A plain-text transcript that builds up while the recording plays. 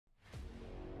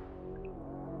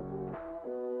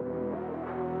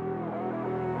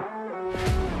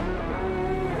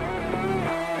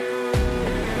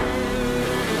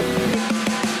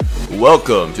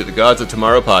Welcome to the Gods of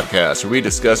Tomorrow podcast, where we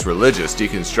discuss religious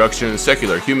deconstruction,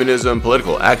 secular humanism,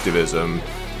 political activism,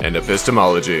 and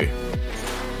epistemology.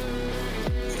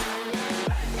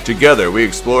 Together, we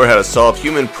explore how to solve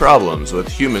human problems with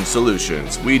human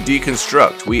solutions. We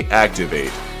deconstruct, we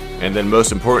activate, and then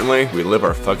most importantly, we live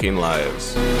our fucking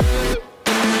lives.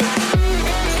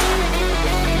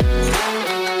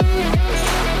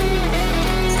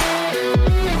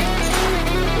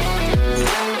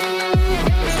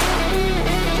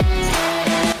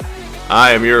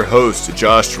 I am your host,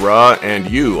 Josh Raw, and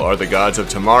you are the Gods of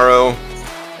Tomorrow.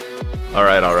 All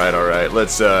right.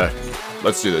 Let's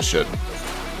do this shit.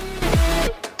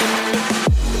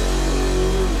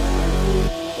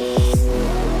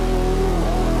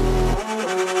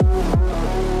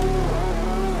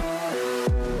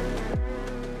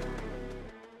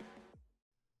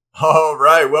 All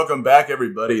right, welcome back,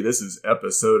 everybody. This is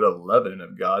episode 11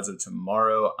 of Gods of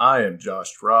Tomorrow. I am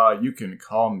Josh Raw. You can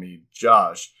call me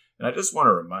Josh. And I just want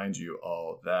to remind you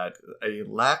all that a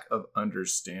lack of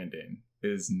understanding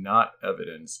is not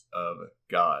evidence of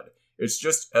God. It's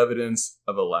just evidence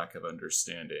of a lack of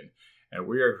understanding. And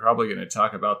we are probably going to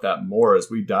talk about that more as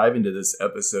we dive into this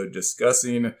episode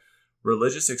discussing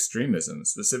religious extremism,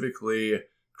 specifically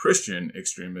Christian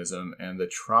extremism, and the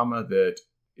trauma that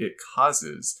it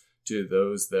causes to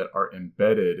those that are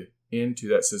embedded into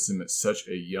that system at such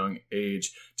a young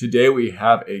age. Today we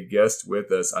have a guest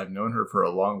with us. I've known her for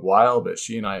a long while, but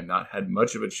she and I have not had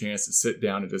much of a chance to sit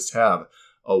down and just have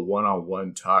a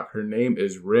one-on-one talk. Her name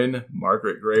is Rin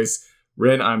Margaret Grace.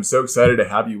 Rin, I'm so excited to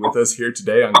have you with us here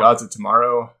today on Gods of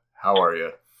Tomorrow. How are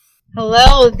you?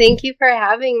 Hello, thank you for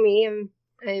having me.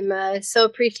 I'm so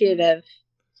appreciative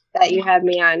that you had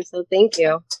me on, so thank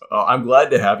you. I'm glad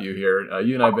to have you here.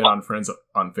 You and I have been friends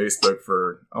on Facebook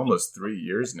for almost 3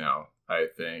 years now, I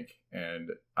think.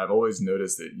 And I've always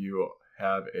noticed that you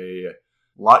have a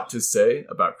lot to say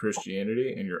about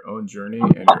Christianity and your own journey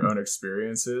and your own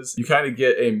experiences. You kind of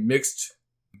get a mixed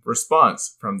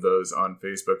response from those on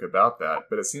Facebook about that.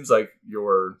 But it seems like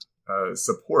your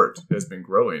support has been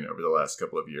growing over the last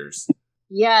couple of years.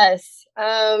 Yes.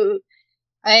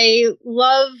 I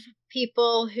love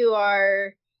people who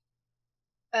are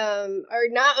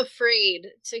not afraid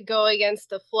to go against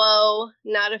the flow,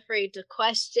 not afraid to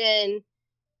question.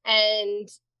 And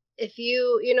if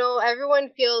everyone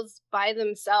feels by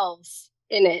themselves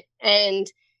in it. And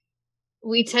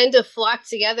we tend to flock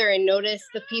together and notice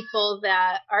the people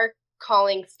that are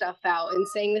calling stuff out and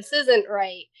saying this isn't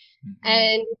right. Mm-hmm.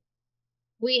 And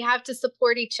we have to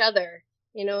support each other,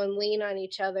 and lean on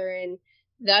each other. And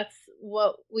that's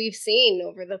what we've seen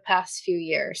over the past few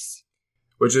years.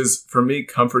 Which is, for me,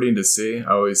 comforting to see.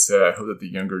 I always say I hope that the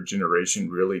younger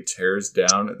generation really tears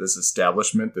down this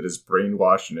establishment that has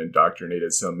brainwashed and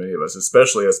indoctrinated so many of us,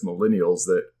 especially us millennials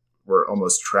that were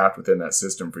almost trapped within that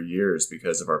system for years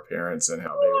because of our parents and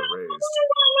how they were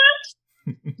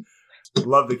raised.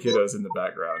 Love the kiddos in the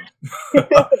background.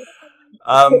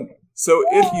 So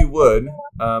if you would,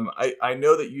 I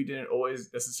know that you didn't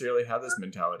always necessarily have this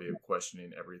mentality of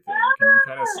questioning everything. Can you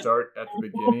kind of start at the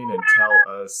beginning and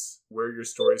tell us where your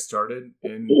story started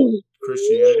in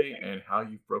Christianity and how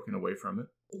you've broken away from it?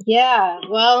 Yeah,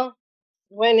 well,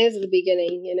 when is the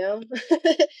beginning,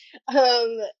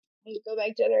 We go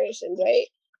back generations, right?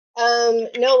 I'm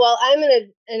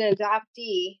an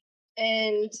adoptee,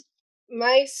 and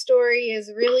my story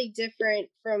is really different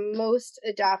from most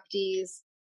adoptees.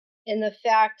 In the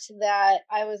fact that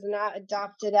I was not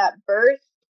adopted at birth.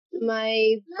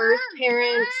 My birth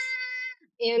parents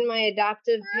and my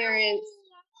adoptive parents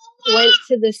went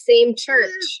to the same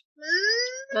church.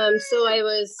 So I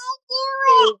was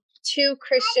in two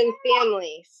Christian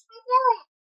families.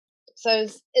 So I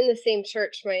was in the same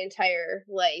church my entire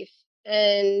life.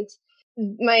 And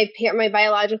my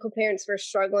biological parents were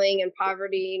struggling in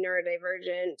poverty,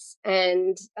 neurodivergence,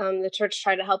 and the church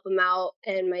tried to help them out,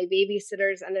 and my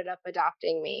babysitters ended up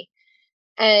adopting me.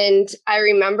 And I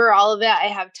remember all of it. I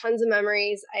have tons of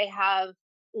memories. I have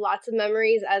lots of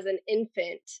memories as an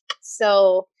infant.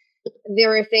 So there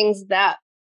were things that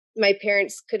my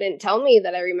parents couldn't tell me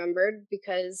that I remembered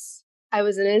because I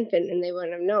was an infant and they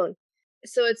wouldn't have known.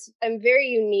 So I'm very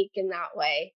unique in that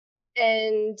way.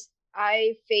 And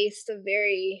I faced a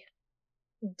very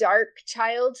dark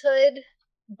childhood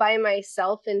by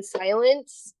myself in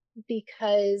silence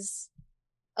because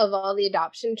of all the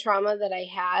adoption trauma that I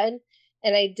had,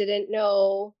 and I didn't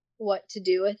know what to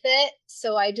do with it.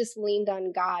 So I just leaned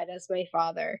on God as my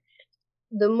father.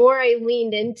 The more I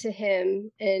leaned into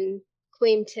him and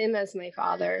claimed him as my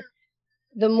father,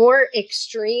 the more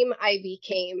extreme I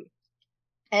became.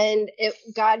 And it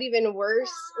got even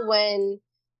worse when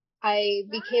I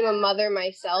became a mother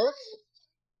myself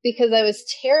because I was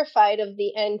terrified of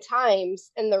the end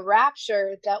times and the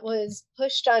rapture that was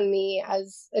pushed on me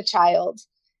as a child.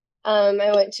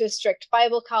 I went to a strict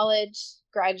Bible college,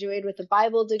 graduated with a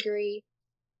Bible degree,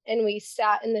 and we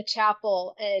sat in the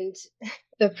chapel, and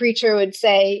the preacher would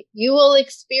say, "You will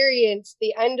experience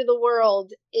the end of the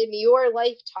world in your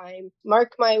lifetime.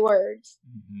 Mark my words."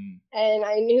 Mm-hmm. And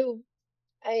I knew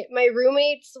my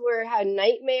roommates had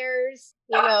nightmares,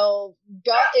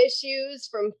 gut issues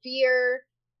from fear.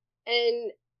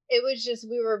 And it was just,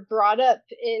 we were brought up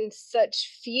in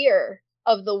such fear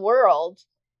of the world.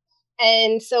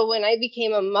 And so when I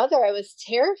became a mother, I was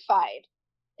terrified.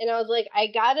 And I was like, I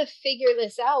got to figure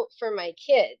this out for my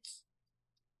kids.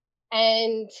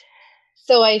 And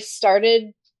so I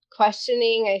started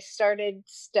questioning. I started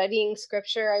studying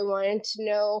scripture. I wanted to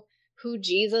know who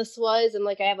Jesus was. And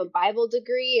like, I have a Bible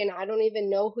degree and I don't even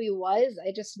know who he was.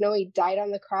 I just know he died on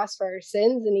the cross for our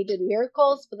sins and he did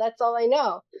miracles, but that's all I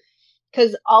know.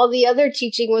 Because all the other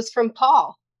teaching was from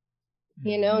Paul,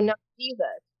 not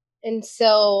Jesus. And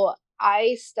so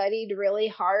I studied really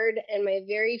hard. And my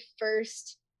very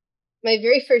first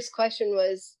question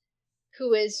was,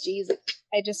 who is Jesus?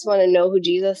 I just want to know who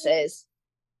Jesus is.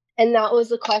 And that was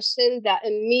a question that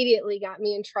immediately got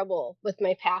me in trouble with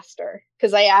my pastor,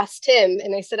 because I asked him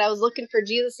and I said, I was looking for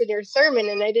Jesus in your sermon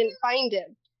and I didn't find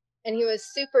him. And he was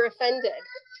super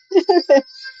offended.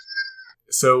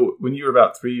 So when you were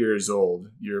about 3 years old,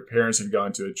 your parents had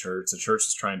gone to a church. The church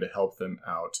was trying to help them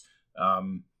out.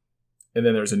 And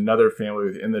then there's another family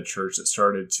within the church that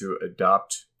started to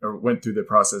adopt, or went through the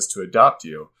process to adopt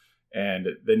you. And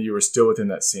then you were still within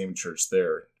that same church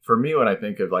there. For me, when I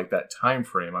think of like that time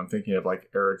frame, I'm thinking of like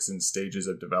Erickson's stages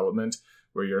of development,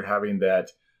 where you're having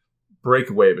that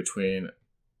breakaway between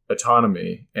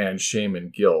autonomy and shame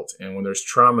and guilt. And when there's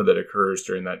trauma that occurs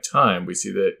during that time, we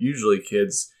see that usually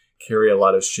kids carry a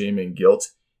lot of shame and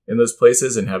guilt in those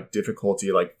places and have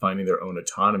difficulty like finding their own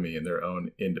autonomy and their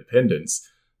own independence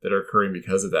that are occurring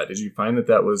because of that. Did you find that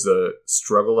that was a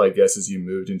struggle, I guess, as you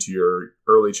moved into your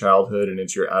early childhood and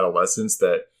into your adolescence,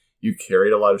 that you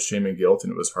carried a lot of shame and guilt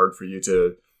and it was hard for you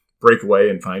to break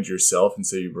away and find yourself, and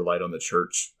so you relied on the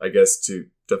church, I guess, to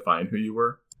define who you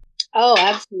were? Oh,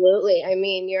 absolutely. I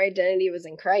mean, your identity was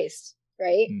in Christ,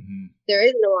 right? Mm-hmm. There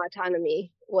is no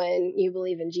autonomy when you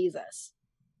believe in Jesus.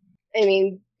 I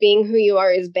mean, being who you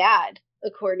are is bad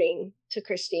according to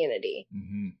Christianity.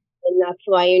 Mm-hmm. And that's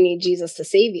why you need Jesus to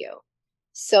save you.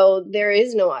 So there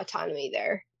is no autonomy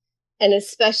there. And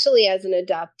especially as an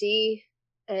adoptee,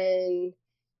 and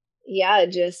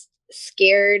just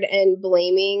scared and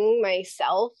blaming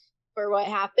myself for what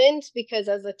happened, because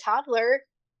as a toddler,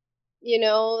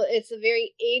 it's a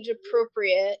very age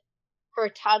appropriate for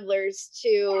toddlers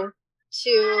to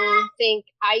think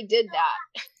I did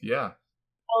that. Yeah.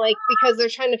 Like, because they're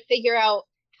trying to figure out,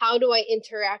 how do I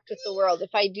interact with the world?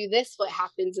 If I do this, what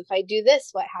happens? If I do this,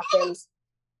 what happens?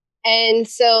 And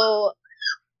so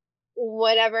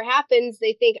whatever happens,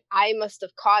 they think I must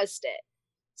have caused it.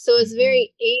 So it's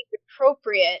very age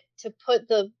appropriate to put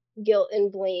the guilt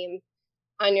and blame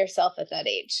on yourself at that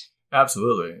age.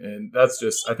 Absolutely. And that's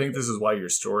just, I think this is why your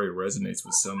story resonates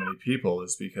with so many people,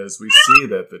 is because we see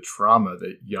that the trauma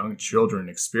that young children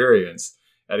experience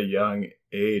at a young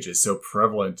age is so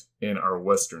prevalent in our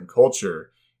Western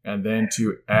culture. And then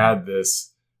to add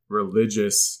this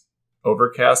religious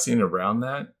overcasting around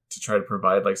that to try to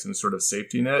provide like some sort of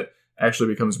safety net actually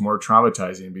becomes more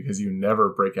traumatizing, because you never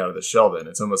break out of the shell then.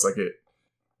 It's almost like it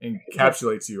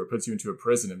encapsulates you or puts you into a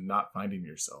prison of not finding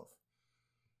yourself.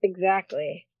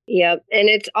 Exactly. Yep. And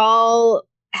it's all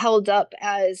held up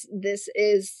as this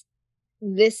is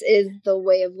the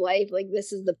way of life. Like,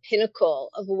 this is the pinnacle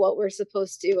of what we're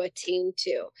supposed to attain to.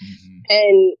 Mm-hmm.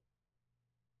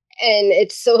 And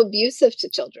it's so abusive to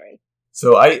children.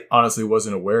 So I honestly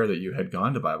wasn't aware that you had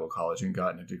gone to Bible college and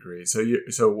gotten a degree. So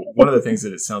one of the things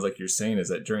that it sounds like you're saying is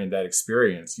that during that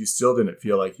experience, you still didn't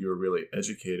feel like you were really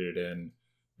educated in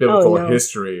biblical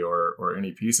history or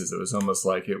any pieces. It was almost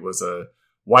like it was a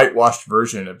whitewashed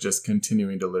version of just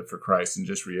continuing to live for Christ and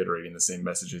just reiterating the same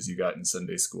messages you got in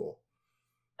Sunday school.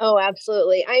 Oh,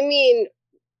 absolutely. I mean,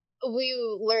 we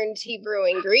learned Hebrew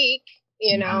and Greek,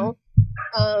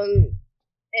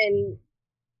 and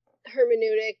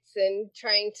hermeneutics and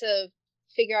trying to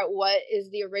figure out what is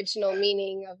the original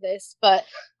meaning of this. But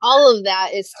all of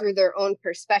that is through their own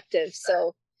perspective.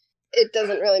 So it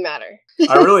doesn't really matter.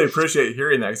 I really appreciate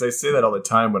hearing that, because I say that all the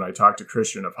time when I talk to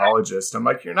Christian apologists. I'm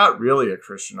like, you're not really a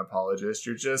Christian apologist.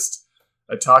 You're just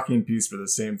a talking piece for the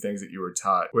same things that you were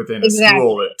taught within a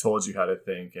school that told you how to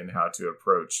think and how to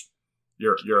approach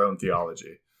your own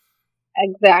theology.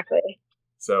 Exactly.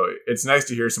 So it's nice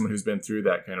to hear someone who's been through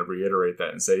that kind of reiterate that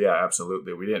and say, yeah,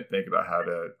 absolutely. We didn't think about how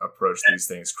to approach these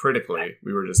things critically.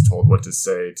 We were just told what to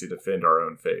say to defend our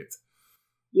own faith.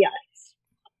 Yes.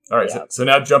 All right. So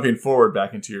now jumping forward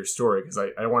back into your story, because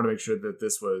I want to make sure that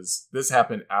this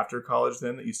happened after college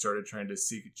then, that you started trying to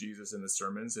seek Jesus in the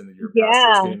sermons and that your pastor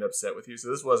was getting upset with you. So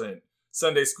this wasn't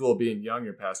Sunday school being young,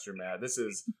 your pastor mad. This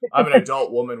is, I'm an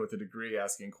adult woman with a degree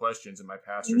asking questions and my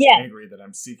pastor's angry that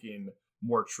I'm seeking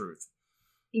more truth.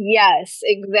 Yes,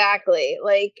 exactly.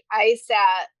 Like I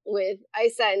sat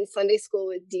in Sunday school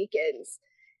with deacons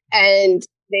and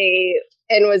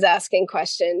was asking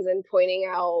questions and pointing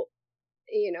out,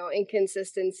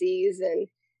 inconsistencies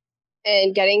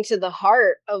and getting to the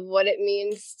heart of what it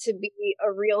means to be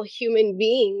a real human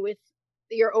being with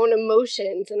your own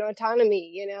emotions and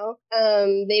autonomy,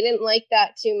 they didn't like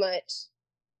that too much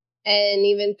and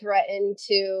even threatened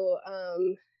to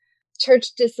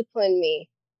church discipline me.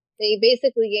 They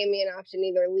basically gave me an option,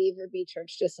 either leave or be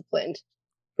church disciplined,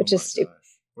 which is stupid.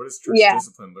 Gosh. What does church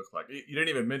discipline look like? You didn't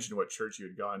even mention what church you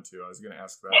had gone to. I was going to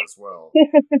ask that as well.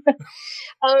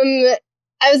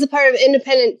 I was a part of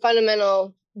Independent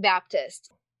Fundamental Baptist.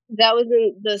 That was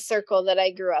in the circle that I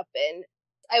grew up in.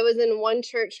 I was in one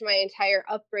church my entire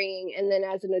upbringing, and then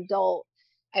as an adult,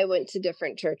 I went to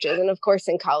different churches, and of course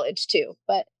in college too.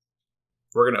 But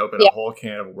we're going to open a whole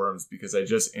can of worms because I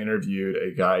just interviewed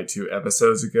a guy 2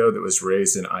 episodes ago that was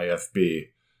raised in IFB,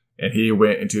 and he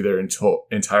went into their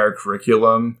entire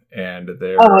curriculum and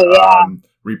their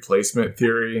replacement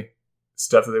theory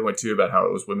stuff that they went to about how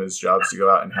it was women's jobs to go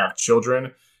out and have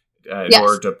children in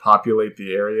order to populate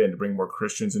the area and to bring more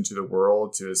Christians into the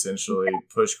world, to essentially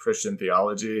push Christian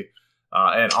theology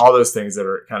and all those things that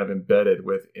are kind of embedded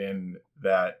within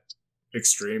that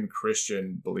extreme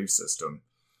Christian belief system.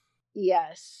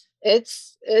 Yes,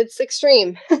 it's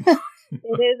extreme. It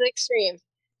is extreme.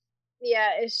 Yeah,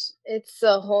 it's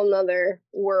a whole nother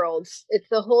world.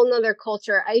 It's a whole nother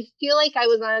culture. I feel like I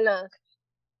was on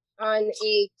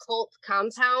a cult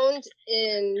compound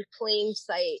in plain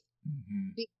sight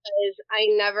because I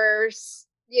never,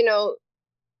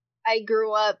 I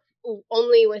grew up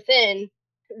only within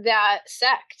that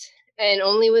sect and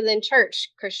only within church,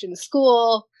 Christian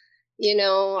school,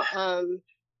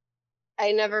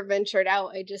 I never ventured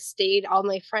out. I just stayed. All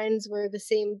my friends were the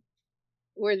same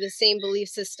belief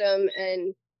system,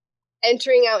 and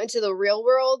entering out into the real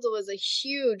world was a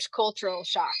huge cultural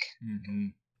shock.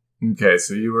 Mm-hmm. Okay,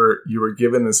 so you were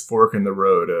given this fork in the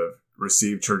road of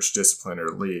receive church discipline or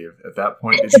leave. At that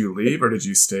point, did you leave or did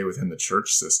you stay within the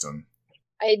church system?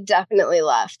 I definitely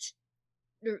left.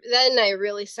 Then I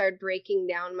really started breaking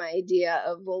down my idea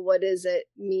of, well, what does it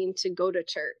mean to go to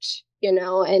church?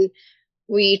 And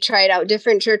we tried out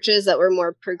different churches that were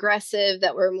more progressive,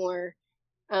 that were more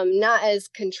not as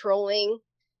controlling.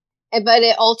 But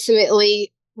it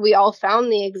ultimately, I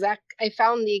found the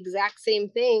exact same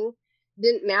thing.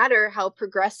 Didn't matter how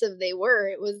progressive they were.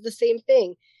 It was the same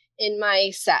thing in my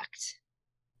sect.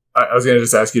 I was going to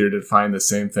just ask you to define the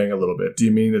same thing a little bit. Do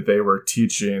you mean that they were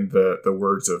teaching the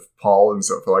words of Paul and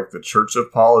so for like the church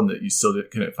of Paul, and that you still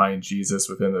couldn't find Jesus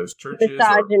within those churches?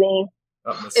 Misogyny.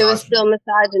 Misogyny. It was still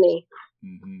misogyny.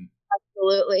 Mm-hmm.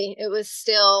 Absolutely. It was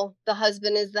still, the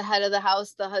husband is the head of the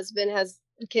house. The husband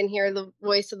can hear the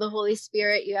voice of the Holy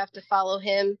Spirit. You have to follow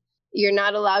him. You're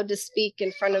not allowed to speak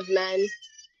in front of men.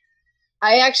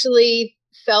 I actually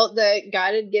felt that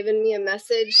God had given me a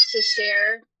message to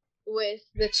share with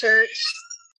the church.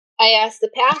 I asked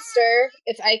the pastor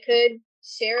if I could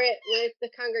share it with the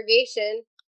congregation,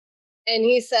 and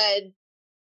he said,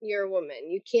 "You're a woman.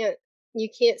 You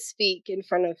can't speak in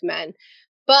front of men.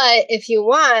 But if you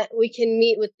want, we can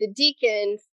meet with the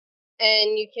deacons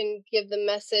and you can give the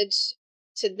message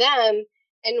to them,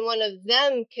 and one of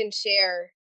them can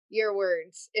share your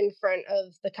words in front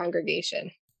of the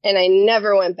congregation." And I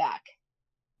never went back.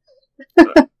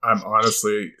 I'm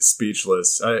honestly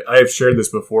speechless. I've shared this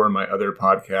before in my other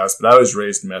podcast, but I was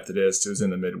raised Methodist. It was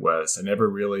in the Midwest. I never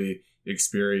really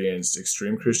experienced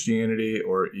extreme Christianity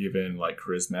or even like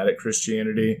charismatic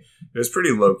Christianity. It was pretty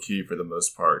low key for the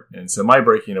most part. And so my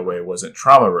breaking away wasn't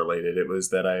trauma related. It was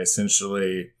that I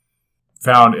essentially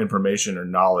found information or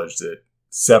knowledge that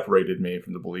separated me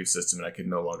from the belief system and I could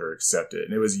no longer accept it.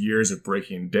 And it was years of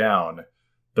breaking down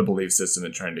the belief system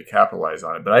and trying to capitalize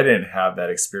on it. But I didn't have that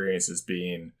experience as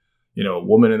being, a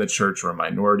woman in the church or a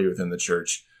minority within the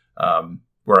church,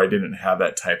 where I didn't have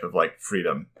that type of like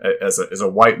freedom. As a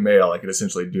white male, I could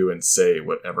essentially do and say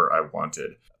whatever I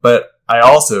wanted. But I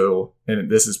also, and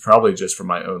this is probably just from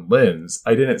my own lens,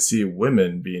 I didn't see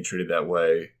women being treated that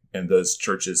way in those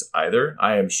churches either.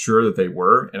 I am sure that they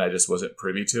were, and I just wasn't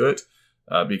privy to it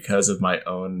because of my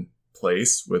own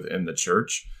place within the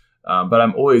church. But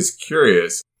I'm always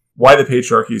curious why the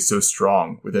patriarchy is so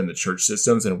strong within the church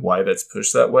systems and why that's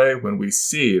pushed that way when we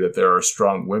see that there are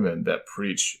strong women that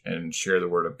preach and share the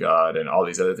word of God and all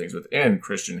these other things within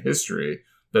Christian history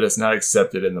that is not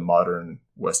accepted in the modern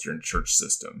Western church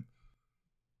system.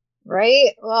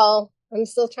 Right? Well, I'm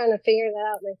still trying to figure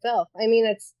that out myself. I mean,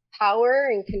 it's power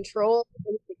and control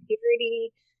and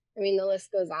security. I mean, the list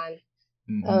goes on.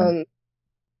 Mm-hmm.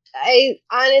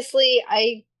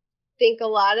 I think a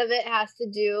lot of it has to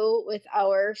do with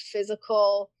our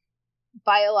physical,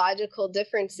 biological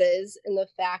differences and the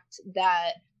fact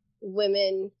that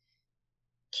women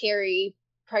carry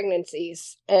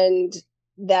pregnancies, and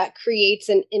that creates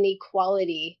an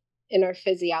inequality in our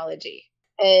physiology.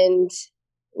 And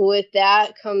with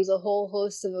that comes a whole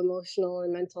host of emotional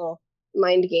and mental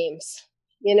mind games.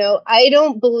 You know, I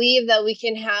don't believe that we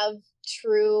can have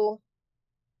true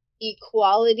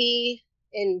equality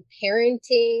in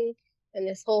parenting and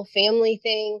this whole family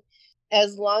thing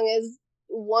as long as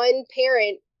one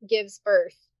parent gives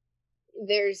birth.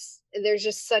 There's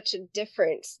just such a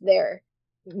difference there.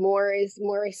 More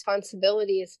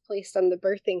responsibility is placed on the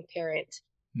birthing parent.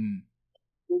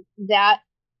 That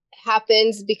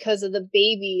happens because of the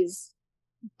baby's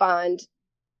bond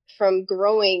from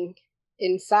growing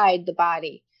inside the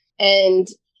body. And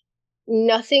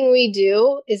nothing we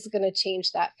do is going to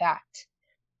change that fact.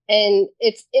 And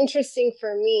it's interesting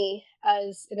for me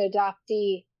as an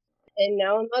adoptee and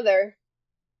now a mother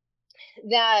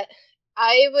that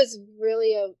I was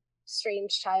really a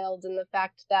strange child in the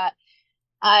fact that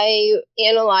I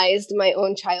analyzed my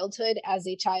own childhood as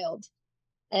a child.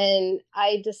 And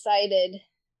I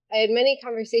had many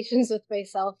conversations with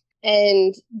myself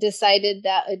and decided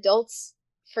that adults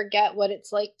forget what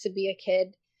it's like to be a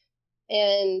kid.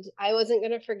 And I wasn't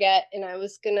going to forget, and I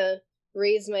was going to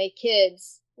raise my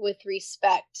kids with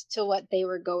respect to what they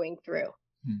were going through.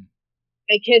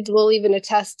 My kids will even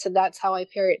attest to that's how I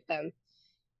parent them.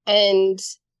 And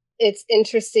it's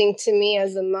interesting to me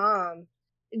as a mom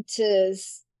to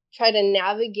try to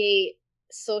navigate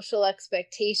social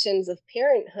expectations of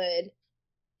parenthood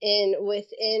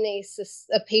within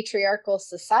a patriarchal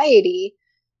society,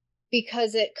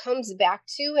 because it comes back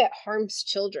to it harms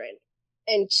children,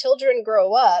 and children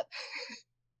grow up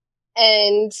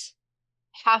and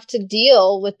have to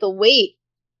deal with the weight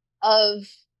of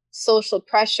social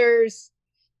pressures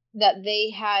that they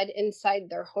had inside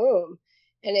their home.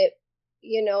 And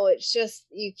it's just,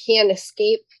 you can't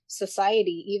escape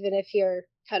society, even if you're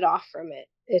cut off from it.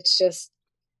 It's just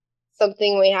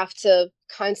something we have to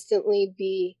constantly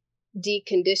be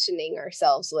deconditioning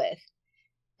ourselves with.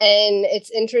 And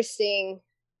it's interesting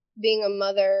being a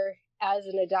mother as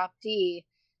an adoptee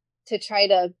to try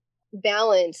to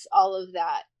balance all of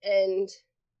that. And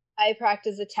I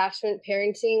practice attachment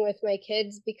parenting with my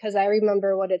kids because I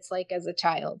remember what it's like as a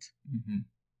child. Mm-hmm.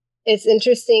 It's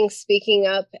interesting speaking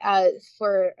up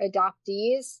for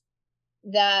adoptees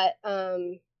that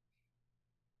I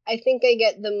think I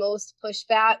get the most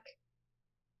pushback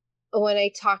when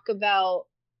I talk about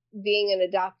being an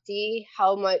adoptee,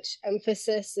 how much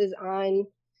emphasis is on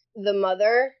the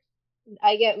mother.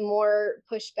 I get more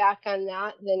pushback on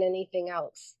that than anything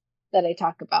else that I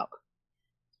talk about,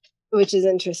 which is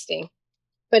interesting.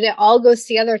 But it all goes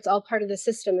together. It's all part of the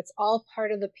system. It's all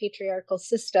part of the patriarchal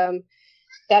system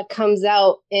that comes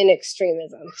out in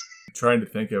extremism. I'm trying to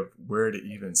think of where to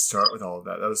even start with all of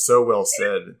that. That was so well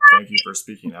said. Thank you for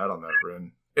speaking out on that,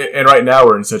 Bryn. And right now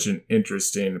we're in such an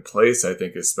interesting place, I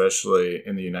think, especially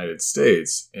in the United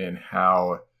States, in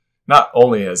how not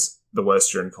only has the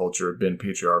Western culture been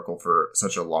patriarchal for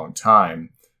such a long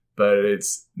time, but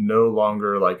it's no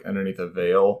longer like underneath a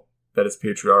veil that it's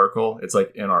patriarchal. It's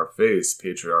like in our face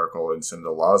patriarchal in some of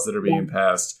the laws that are being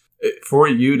passed. For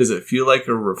you, does it feel like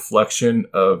a reflection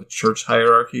of church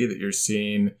hierarchy that you're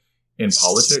seeing in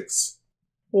politics?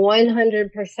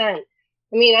 100%.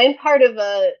 I mean, I'm part of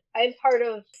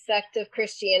a sect of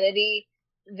Christianity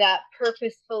that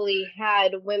purposefully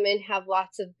had women have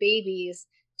lots of babies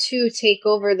to take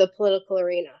over the political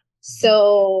arena.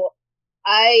 So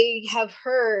I have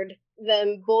heard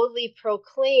them boldly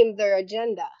proclaim their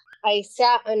agenda. I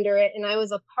sat under it and I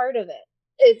was a part of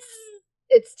it.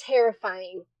 It's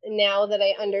terrifying now that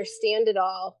I understand it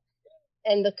all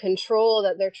and the control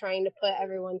that they're trying to put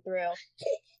everyone through.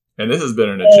 And this has been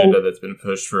an agenda that's been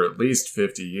pushed for at least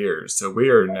 50 years. So we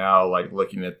are now like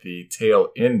looking at the tail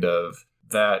end of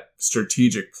that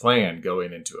strategic plan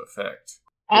going into effect.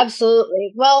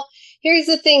 Absolutely. Well, here's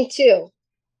the thing too.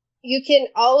 You can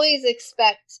always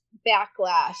expect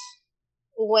backlash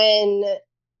when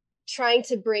trying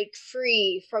to break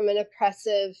free from an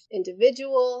oppressive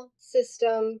individual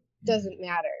system doesn't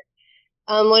matter.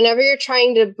 Whenever you're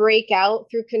trying to break out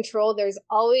through control, there's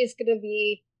always going to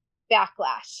be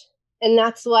backlash. And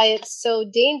that's why it's so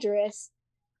dangerous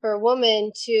for a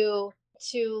woman to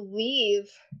leave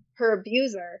her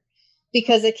abuser,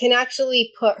 because it can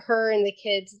actually put her and the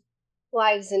kids'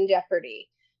 lives in jeopardy.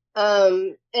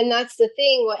 And that's the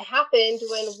thing. What happened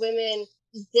when women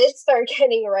did start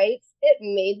getting rights, it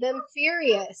made them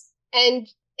furious. And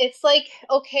it's like,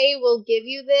 okay, we'll give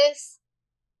you this,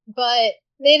 but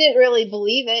they didn't really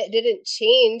believe it. It didn't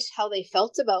change how they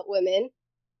felt about women,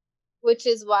 which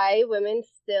is why women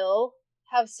still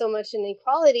have so much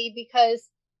inequality, because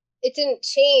it didn't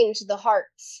change the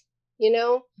hearts, you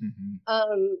know?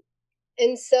 Mm-hmm.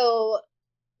 And so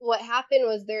what happened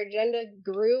was their agenda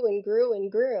grew and grew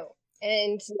and grew.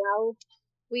 And now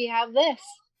we have this.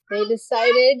 They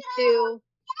decided to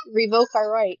revoke our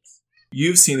rights.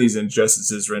 You've seen these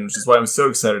injustices, Ren, which is why I'm so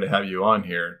excited to have you on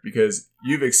here, because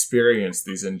you've experienced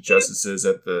these injustices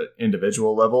at the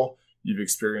individual level. You've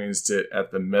experienced it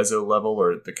at the meso level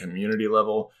or at the community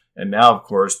level. And now, of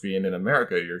course, being in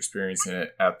America, you're experiencing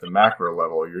it at the macro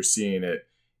level. You're seeing it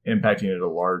impacting at a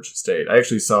large state. I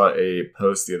actually saw a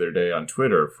post the other day on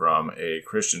Twitter from a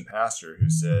Christian pastor who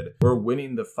said, "We're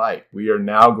winning the fight. We are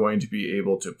now going to be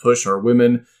able to push our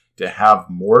women to have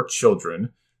more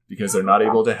children because they're not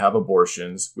able to have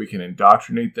abortions. We can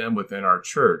indoctrinate them within our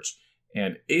church,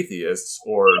 and atheists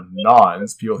or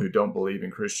nons, people who don't believe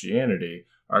in Christianity,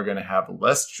 are going to have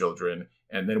less children,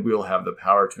 and then we'll have the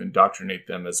power to indoctrinate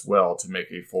them as well to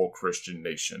make a full Christian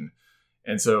nation."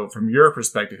 And so from your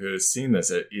perspective, who has seen this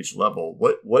at each level,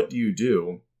 what do you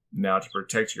do now to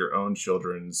protect your own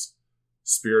children's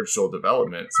spiritual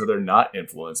development so they're not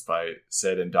influenced by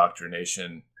said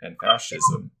indoctrination and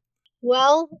fascism?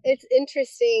 Well, it's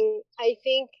interesting. I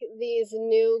think these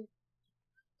new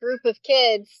group of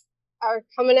kids are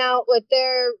coming out with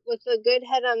a good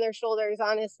head on their shoulders,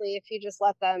 honestly, if you just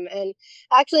let them. And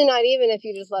actually, not even if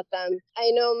you just let them. I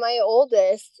know my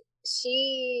oldest,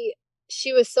 she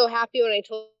was so happy when I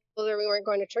told her we weren't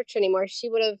going to church anymore. She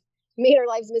would have made our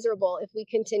lives miserable if we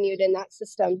continued in that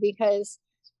system, because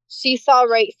she saw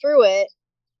right through it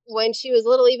when she was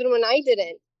little, even when I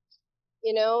didn't,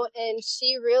 you know, and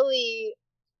she really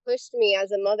pushed me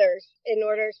as a mother in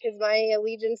order, because my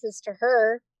allegiance is to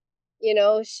her. You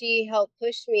know, she helped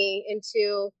push me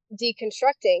into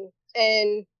deconstructing.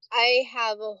 And I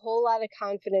have a whole lot of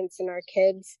confidence in our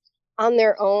kids on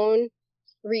their own,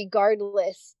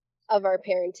 regardless of our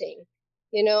parenting.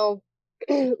 You know,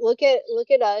 look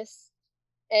at us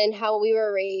and how we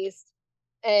were raised.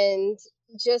 And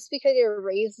just because you're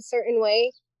raised a certain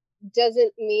way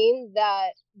doesn't mean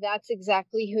that that's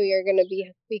exactly who you're going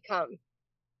to become.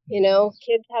 You know,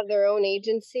 kids have their own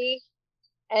agency,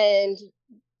 and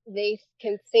they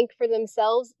can think for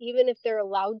themselves, even if they're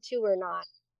allowed to or not.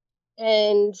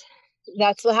 And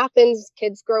that's what happens.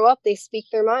 Kids grow up, they speak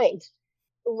their mind.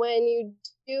 When you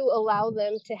do allow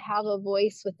them to have a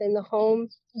voice within the home,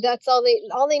 that's all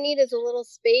they need is a little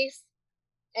space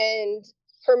and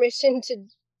permission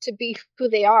to be who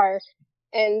they are,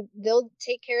 and they'll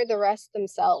take care of the rest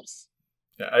themselves.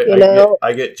 Yeah,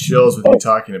 I get chills with you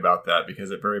talking about that, because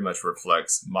it very much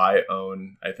reflects my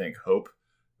own, I think, hope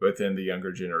within the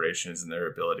younger generations and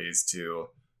their abilities to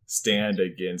stand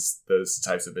against those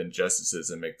types of injustices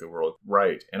and make the world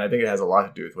right. And I think it has a lot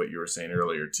to do with what you were saying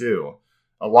earlier, too.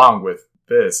 Along with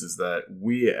this is that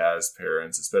we as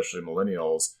parents, especially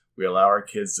millennials, we allow our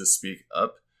kids to speak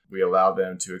up. We allow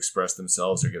them to express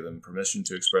themselves or give them permission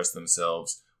to express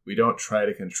themselves. We don't try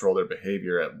to control their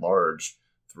behavior at large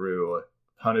through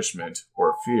punishment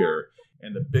or fear.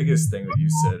 And the biggest thing that you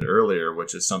said earlier,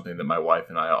 which is something that my wife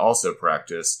and I also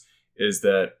practice, is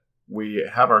that we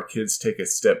have our kids take a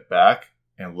step back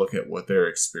and look at what they're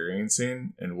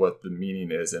experiencing and what the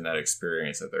meaning is in that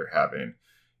experience that they're having.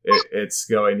 It's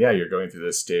going, yeah, you're going through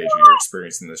this stage, you're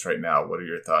experiencing this right now. What are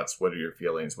your thoughts? What are your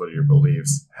feelings? What are your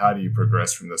beliefs? How do you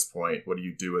progress from this point? What do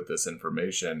you do with this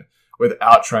information,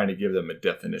 without trying to give them a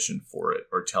definition for it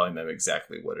or telling them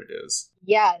exactly what it is?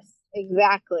 Yes,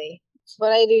 exactly. It's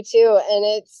what I do too. And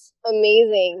it's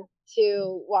amazing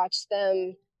to watch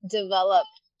them develop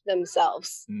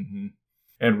themselves. Mm-hmm.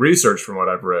 And research, from what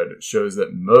I've read, shows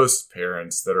that most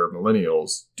parents that are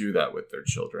millennials do that with their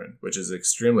children, which is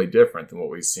extremely different than what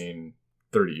we've seen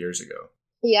 30 years ago.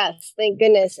 Yes, thank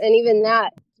goodness. And even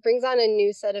that brings on a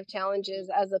new set of challenges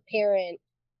as a parent,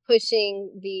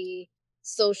 pushing the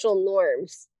social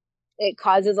norms. It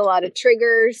causes a lot of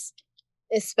triggers,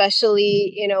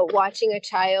 especially, you know, watching a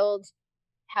child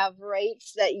have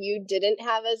rights that you didn't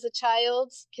have as a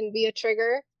child can be a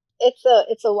trigger.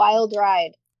 It's a wild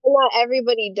ride. not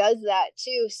everybody does that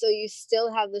too. So you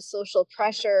still have the social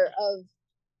pressure of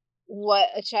what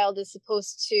a child is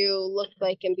supposed to look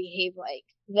like and behave like.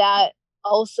 That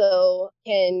also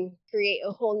can create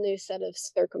a whole new set of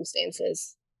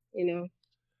circumstances, you know?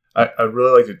 I'd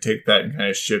really like to take that and kind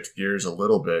of shift gears a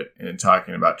little bit in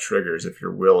talking about triggers, if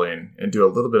you're willing, and do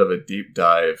a little bit of a deep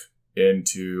dive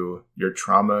into your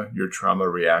trauma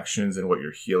reactions, and what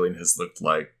your healing has looked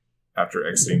like after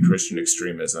exiting Christian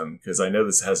extremism. Because I know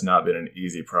this has not been an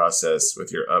easy process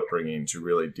with your upbringing to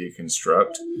really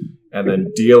deconstruct, and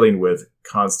then dealing with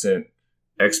constant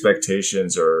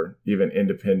expectations or even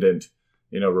independent,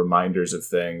 reminders of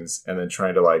things, and then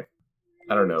trying to, like,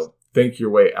 I don't know, think your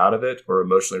way out of it or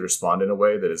emotionally respond in a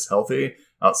way that is healthy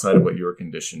outside of what you were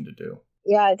conditioned to do.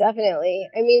 Yeah, definitely.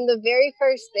 I mean, the very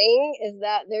first thing is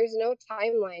that there's no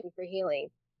timeline for healing,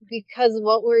 because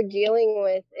what we're dealing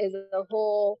with is a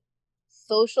whole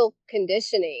social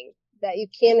conditioning that you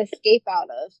can't escape out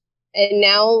of. And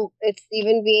now it's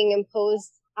even being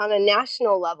imposed on a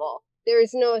national level. There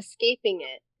is no escaping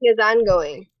it. It's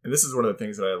ongoing. And this is one of the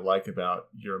things that I like about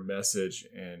your message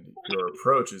and your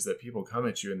approach, is that people come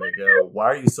at you and they go,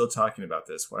 why are you still talking about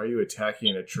this? Why are you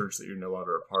attacking a church that you're no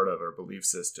longer a part of, or belief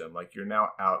system? Like, you're now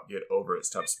out, get over it,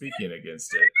 stop speaking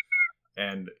against it.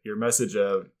 And your message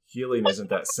of healing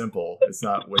isn't that simple. It's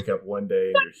not wake up one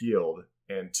day and you're healed.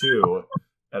 And two,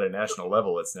 at a national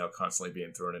level, it's now constantly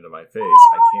being thrown into my face.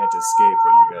 I can't escape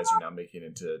what you guys are now making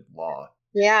into law.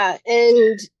 Yeah,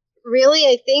 and really,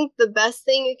 I think the best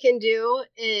thing you can do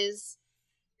is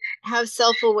have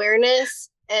self-awareness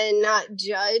and not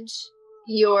judge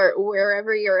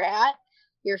wherever you're at,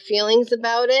 your feelings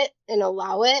about it, and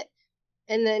allow it,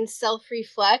 and then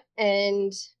self-reflect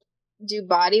and do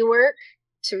body work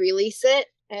to release it,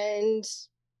 and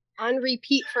on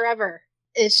repeat forever.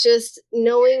 It's just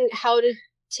knowing how to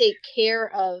take care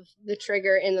of the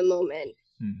trigger in the moment,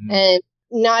 and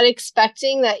not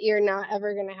expecting that you're not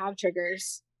ever going to have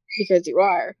triggers, because you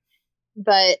are,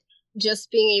 but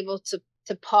just being able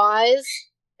to pause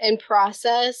and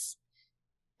process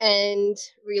and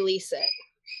release it.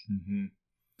 Mm-hmm.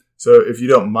 So if you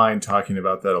don't mind talking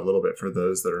about that a little bit for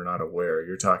those that are not aware,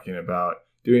 you're talking about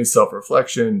doing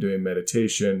self-reflection, doing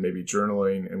meditation, maybe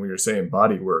journaling. And when you're saying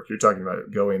body work, you're talking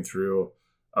about going through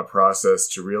a process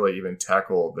to really even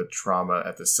tackle the trauma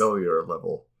at the cellular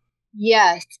level.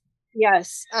 Yes.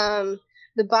 The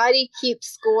Body Keeps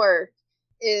Score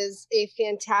is a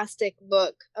fantastic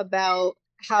book about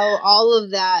how all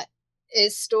of that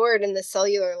is stored in the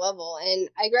cellular level. And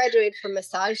I graduated from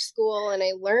massage school, and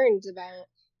I learned about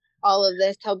all of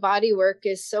this, how body work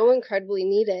is so incredibly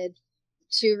needed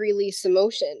to release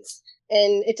emotions.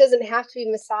 And it doesn't have to be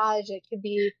massage. It could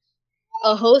be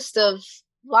a host of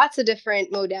lots of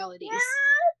different modalities.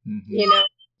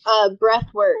 Breath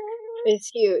work is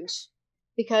huge,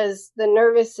 because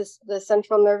the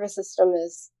central nervous system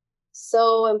is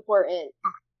so important.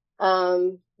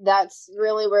 That's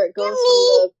really where it goes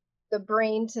from the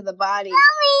brain to the body.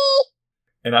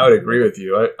 And I would agree with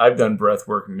you. I've done breath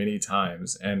work many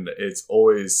times, and it's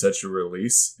always such a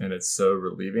release, and it's so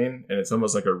relieving, and it's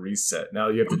almost like a reset. Now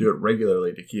you have to do it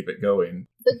regularly to keep it going.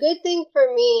 The good thing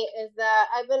for me is that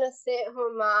I've been a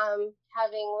stay-at-home mom,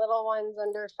 having little ones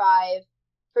under 5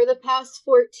 for the past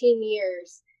 14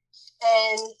 years,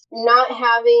 and not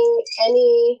having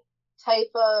any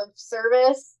type of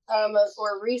service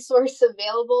or resource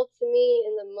available to me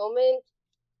in the moment.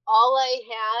 All I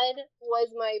had was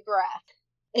my breath.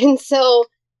 And so,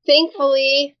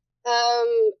 thankfully,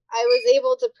 I was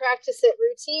able to practice it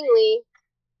routinely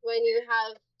when you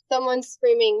have someone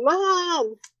screaming,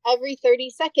 "Mom," every 30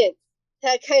 seconds.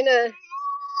 That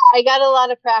I got a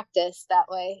lot of practice that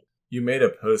way. You made a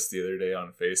post the other day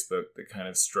on Facebook that kind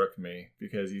of struck me,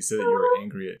 because you said that you were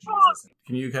angry at Jesus.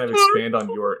 Can you kind of expand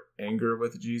on your anger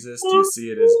with Jesus? Do you see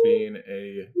it as being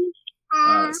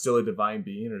still a divine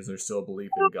being, or is there still a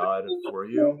belief in God for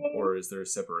you, or is there a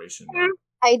separation there?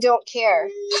 I don't care.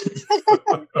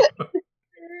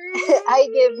 I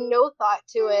give no thought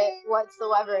to it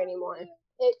whatsoever anymore.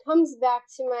 It comes back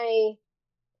to my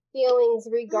feelings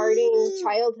regarding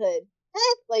childhood,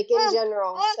 like in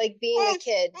general, like being a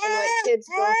kid and what kids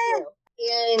go through.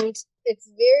 And it's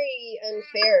very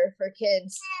unfair for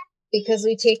kids, because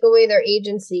we take away their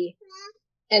agency,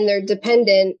 and they're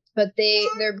dependent, but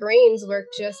their brains work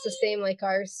just the same like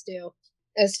ours do.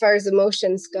 As far as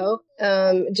emotions go,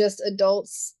 just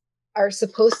adults are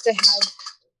supposed to have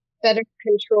better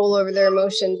control over their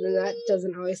emotions, and that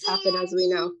doesn't always happen, as we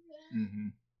know. Mm-hmm.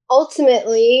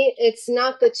 Ultimately, it's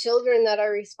not the children that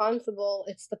are responsible,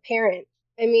 it's the parent.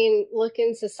 I mean, look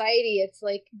in society, it's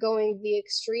like going the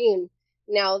extreme.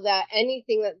 now that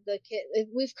anything that the kid,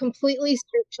 we've completely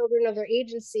stripped children of their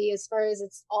agency as far as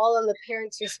it's all on the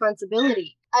parents'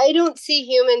 responsibility. I don't see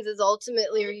humans as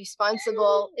ultimately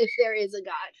responsible if there is a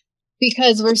God,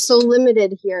 because we're so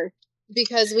limited here,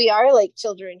 because we are like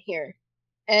children here.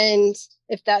 And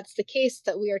if that's the case,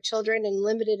 that we are children and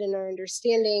limited in our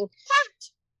understanding,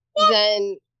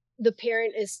 then the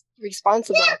parent is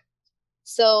responsible.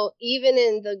 So even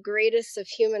in the greatest of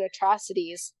human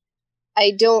atrocities,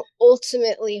 I don't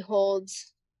ultimately hold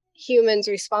humans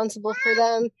responsible for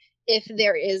them if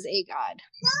there is a God.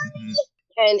 Mm-hmm.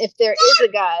 And if there is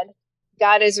a God,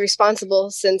 God is responsible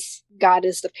since God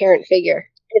is the parent figure,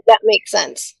 if that makes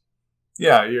sense.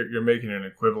 Yeah, you're making an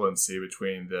equivalency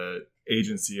between the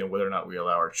agency and whether or not we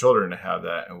allow our children to have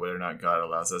that and whether or not God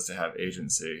allows us to have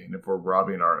agency. And if we're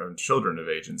robbing our own children of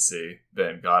agency,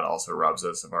 then God also robs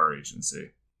us of our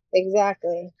agency.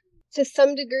 Exactly. To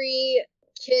some degree,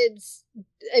 kids,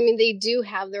 I mean, they do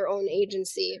have their own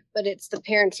agency, but it's the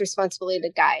parents' responsibility to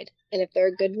guide. And if they're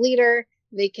a good leader,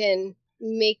 they can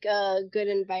make a good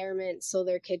environment so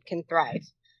their kid can thrive.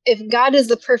 If God is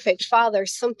the perfect father,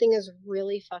 something is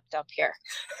really fucked up here.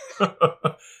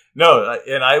 No,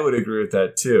 and I would agree with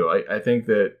that too. I think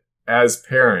that as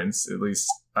parents, at least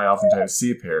I oftentimes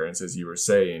see parents, as you were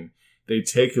saying, they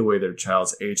take away their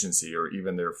child's agency or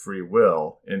even their free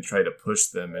will and try to push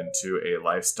them into a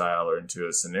lifestyle or into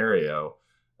a scenario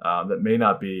that may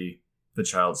not be the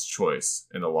child's choice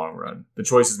in the long run. The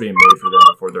choice is being made for them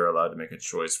before they're allowed to make a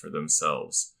choice for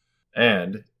themselves.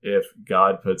 And if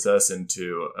God puts us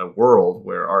into a world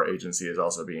where our agency is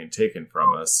also being taken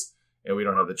from us and we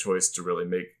don't have the choice to really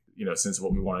make sense of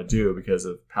what we want to do because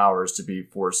of powers to be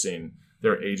forcing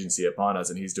their agency upon us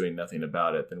and he's doing nothing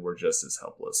about it, then we're just as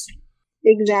helpless.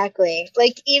 Exactly.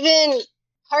 Like, even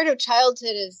part of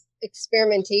childhood is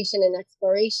experimentation and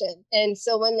exploration. And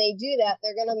so when they do that,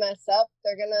 they're going to mess up.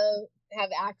 They're going to have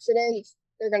accidents.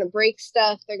 They're going to break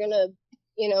stuff. They're going to,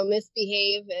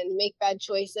 misbehave and make bad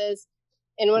choices.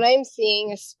 And what I'm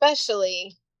seeing,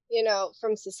 especially,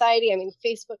 from society, I mean,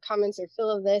 Facebook comments are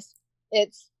full of this.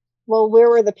 It's, well, where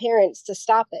were the parents to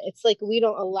stop it? It's like we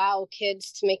don't allow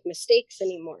kids to make mistakes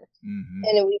anymore. Mm-hmm.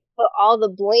 And we put all the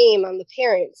blame on the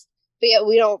parents. But yet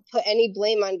we don't put any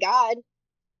blame on God.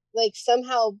 Like,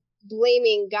 somehow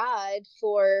blaming God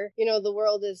for, the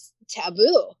world is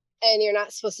taboo and you're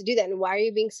not supposed to do that. And why are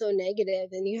you being so negative?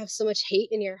 And you have so much hate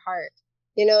in your heart.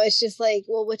 It's just like,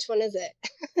 well, which one is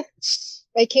it?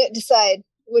 I can't decide.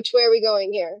 Which way are we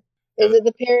going here? Is it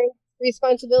the parent's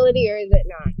responsibility or is it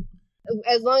not?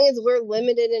 As long as we're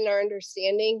limited in our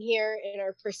understanding here and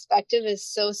our perspective is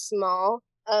so small,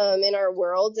 in our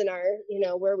world and our,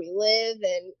 where we live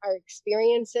and our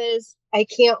experiences, I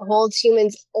can't hold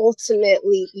humans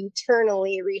ultimately,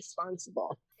 eternally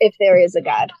responsible if there is a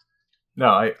God.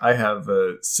 No, I have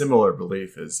a similar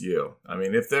belief as you. I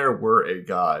mean, if there were a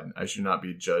God, I should not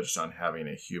be judged on having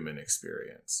a human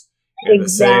experience. In the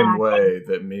same way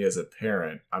that me as a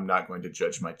parent, I'm not going to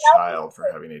judge my child for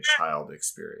having a child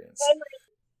experience.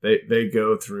 They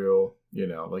go through,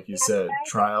 like you said,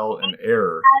 trial and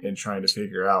error in trying to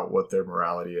figure out what their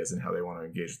morality is and how they want to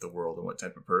engage with the world and what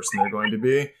type of person they're going to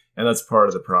be. And that's part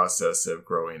of the process of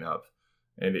growing up.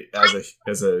 And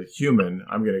as a human,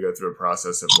 I'm going to go through a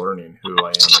process of learning who I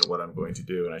am and what I'm going to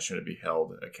do. And I shouldn't be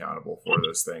held accountable for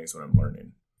those things when I'm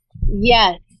learning.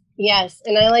 Yes.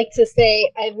 And I like to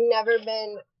say I've never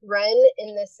been run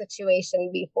in this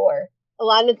situation before. A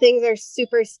lot of things are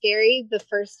super scary the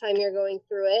first time you're going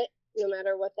through it, no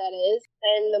matter what that is.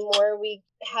 And the more we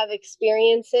have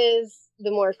experiences, the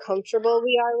more comfortable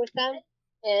we are with them.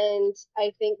 And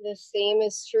I think the same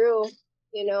is true,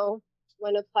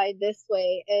 when applied this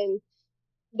way. And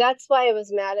that's why I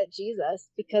was mad at Jesus,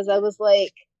 because I was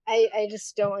like, I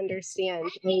just don't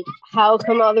understand. Like, how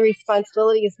come all the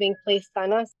responsibility is being placed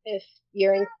on us if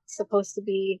you're supposed to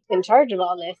be in charge of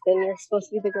all this and you're supposed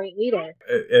to be the great leader?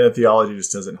 And the theology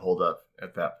just doesn't hold up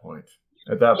at that point.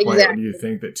 At that point, exactly. When you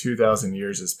think that 2,000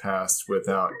 years has passed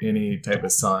without any type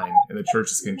of sign, and the church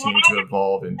has continued to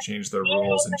evolve and change their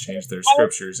rules and change their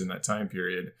scriptures in that time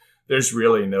period, there's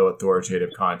really no authoritative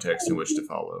context in which to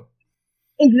follow.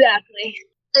 Exactly.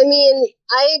 I mean,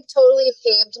 I totally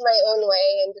paved my own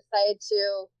way and decided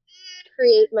to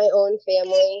create my own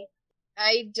family.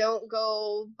 I don't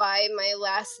go by my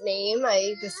last name.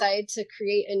 I decided to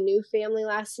create a new family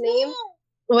last name.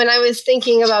 When I was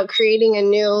thinking about creating a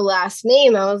new last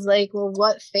name, I was like, well,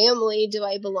 what family do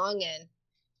I belong in?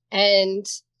 And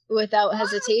without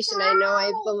hesitation, I know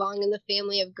I belong in the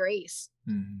family of grace.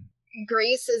 Mm-hmm.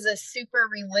 Grace is a super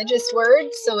religious word,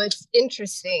 so it's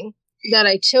interesting that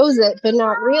I chose it, but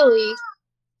not really,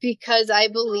 because I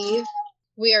believe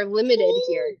we are limited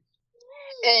here.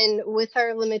 And with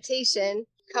our limitation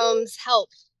comes help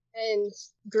and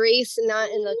grace, not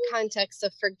in the context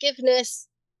of forgiveness,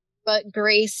 but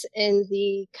grace in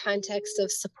the context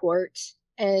of support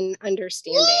and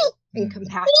understanding and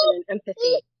compassion and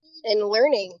empathy and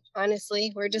learning.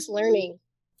 Honestly, we're just learning.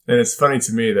 And it's funny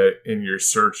to me that in your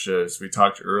search, as we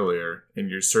talked earlier, in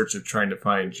your search of trying to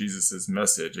find Jesus's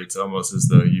message, it's almost as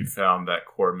though you found that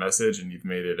core message and you've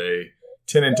made it a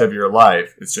tenet of your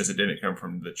life. It's just it didn't come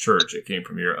from the church. It came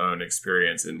from your own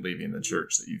experience in leaving the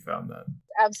church that you found that.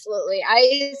 Absolutely.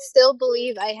 I still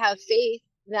believe I have faith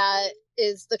that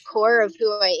is the core of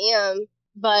who I am,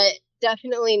 but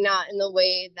definitely not in the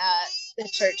way that the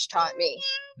church taught me.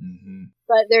 Mm-hmm.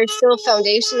 But there's still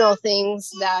foundational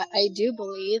things that I do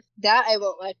believe that I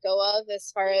won't let go of, as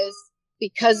far as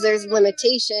because there's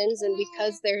limitations and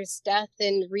because there's death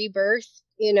and rebirth,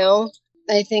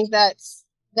 I think that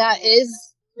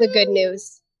is the good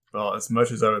news. Well, as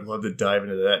much as I would love to dive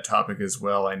into that topic as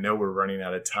well, I know we're running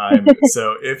out of time.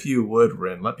 So if you would,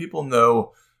 Rin, let people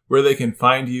know where they can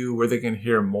find you, where they can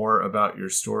hear more about your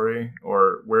story,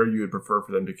 or where you would prefer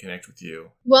for them to connect with you.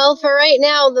 Well, for right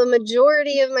now, the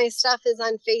majority of my stuff is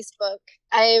on Facebook.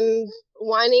 I'm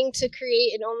wanting to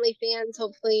create an OnlyFans.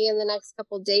 Hopefully in the next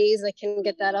couple of days, I can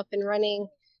get that up and running.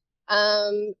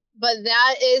 But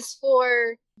that is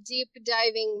for deep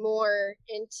diving more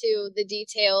into the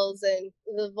details and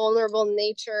the vulnerable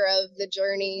nature of the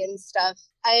journey and stuff.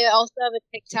 I also have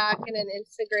a TikTok and an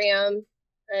Instagram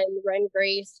and Run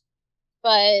Grace,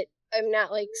 but I'm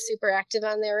not super active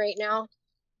on there right now.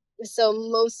 So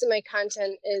most of my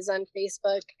content is on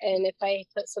Facebook, and if I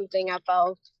put something up,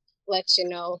 I'll let you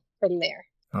know from there.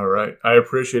 All right. I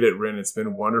appreciate it, Rin. It's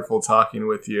been wonderful talking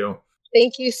with you.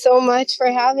 Thank you so much for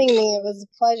having me. It was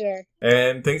a pleasure.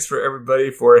 And thanks for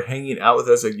everybody for hanging out with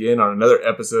us again on another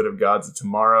episode of Gods of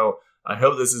Tomorrow. I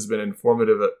hope this has been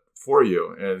informative for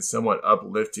you and somewhat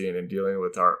uplifting in dealing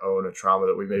with our own trauma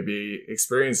that we may be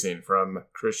experiencing from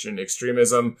Christian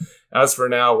extremism. As for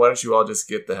now, why don't you all just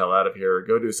get the hell out of here?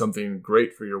 Go do something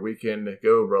great for your weekend.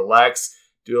 Go relax,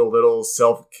 do a little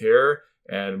self-care,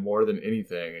 and more than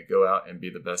anything, go out and be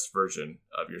the best version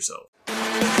of yourself.